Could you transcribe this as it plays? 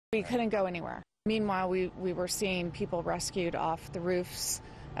We couldn't go anywhere. Meanwhile, we were seeing people rescued off the roofs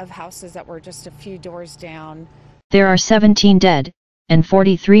of houses that were just a few doors down. There are 17 dead and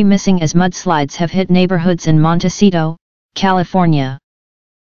 43 missing as mudslides have hit neighborhoods in Montecito, California.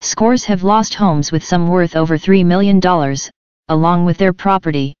 Scores have lost homes with some worth over $3 million, along with their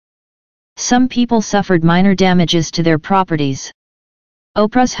property. Some people suffered minor damages to their properties.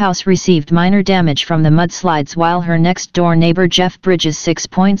 Oprah's house received minor damage from the mudslides while her next-door neighbor Jeff Bridges'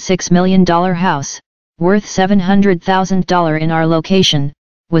 $6.6 million house, worth $700,000 in our location,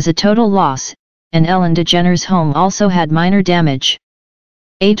 was a total loss, and Ellen De Generes' home also had minor damage.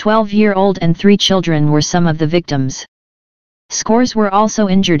 A 12-year-old and 3 children were some of the victims. Scores were also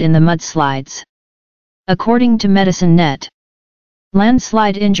injured in the mudslides. According to Medicine Net.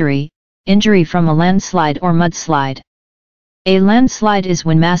 Landslide injury from a landslide or mudslide. A landslide is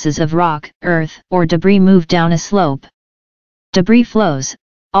when masses of rock, earth, or debris move down a slope. Debris flows,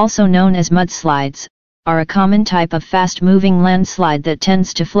 also known as mudslides, are a common type of fast-moving landslide that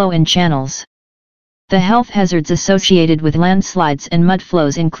tends to flow in channels. The health hazards associated with landslides and mud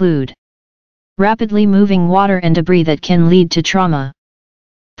flows include rapidly moving water and debris that can lead to trauma,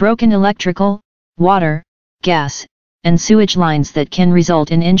 broken electrical, water, gas, and sewage lines that can result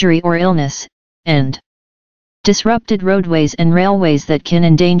in injury or illness, and disrupted roadways and railways that can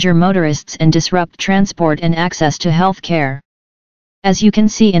endanger motorists and disrupt transport and access to health care. As you can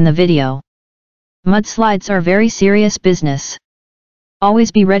see in the video, mudslides are very serious business.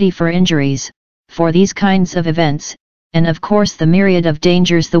 Always be ready for injuries, for these kinds of events, and of course the myriad of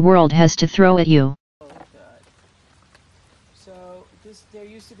dangers the world has to throw at you. Oh God. So there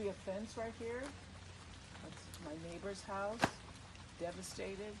used to be a fence right here. That's my neighbor's house,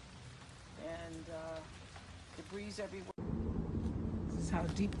 devastated, and debris everywhere. This is how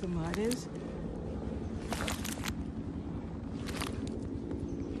deep the mud is.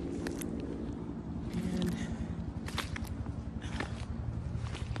 And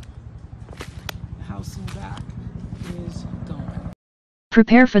the house in the back is gone.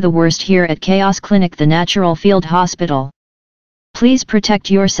 Prepare for the worst here at Chaos Clinic, the Natural Field Hospital. Please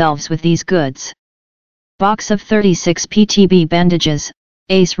protect yourselves with these goods. Box of 36 PTB bandages,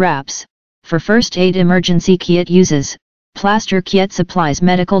 ACE wraps, for first aid emergency kit uses, plaster kit supplies,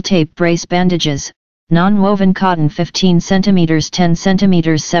 medical tape, brace bandages, non-woven cotton 15 cm 10 cm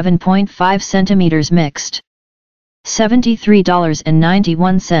 7.5 cm mixed.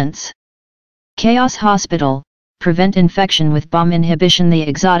 $73.91. Chaos Hospital, prevent infection with bomb inhibition, the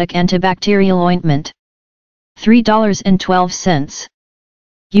exotic antibacterial ointment. $3.12.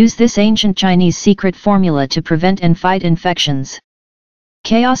 Use this ancient Chinese secret formula to prevent and fight infections.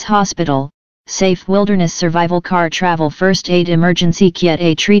 Chaos Hospital, Safe Wilderness Survival Car Travel First Aid Emergency Kit,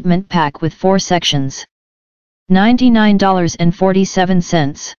 a treatment pack with 4 sections.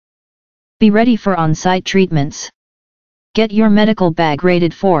 $99.47. Be ready for on-site treatments. Get your medical bag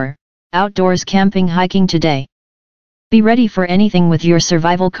rated for outdoors camping, hiking today. Be ready for anything with your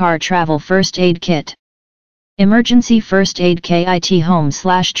survival car travel first aid kit. Emergency First Aid Kit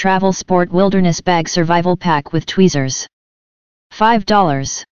Home/Travel Sport Wilderness Bag Survival Pack with tweezers.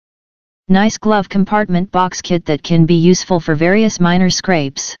 $5. Nice glove compartment box kit that can be useful for various minor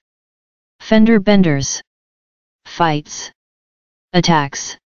scrapes, fender benders, fights,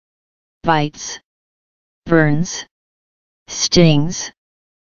 attacks, bites, burns, stings,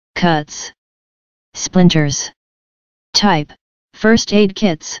 cuts, splinters. Type, first aid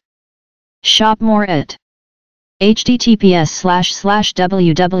kits. Shop more at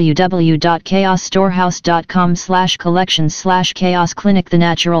https://www.chaosstorehouse.com/collections/chaos clinic, the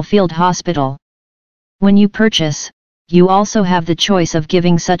Natural Field Hospital. When you purchase, you also have the choice of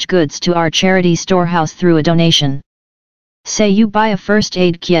giving such goods to our charity storehouse through a donation. Say you buy a first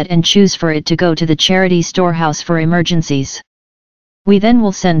aid kit and choose for it to go to the charity storehouse for emergencies. We then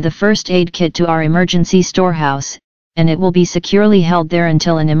will send the first aid kit to our emergency storehouse, and it will be securely held there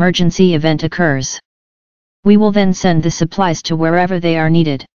until an emergency event occurs. We will then send the supplies to wherever they are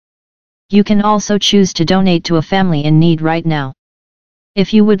needed. You can also choose to donate to a family in need right now,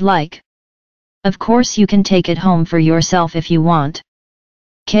 if you would like. Of course, you can take it home for yourself if you want.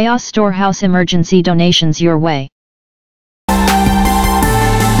 Chaos Storehouse emergency donations your way.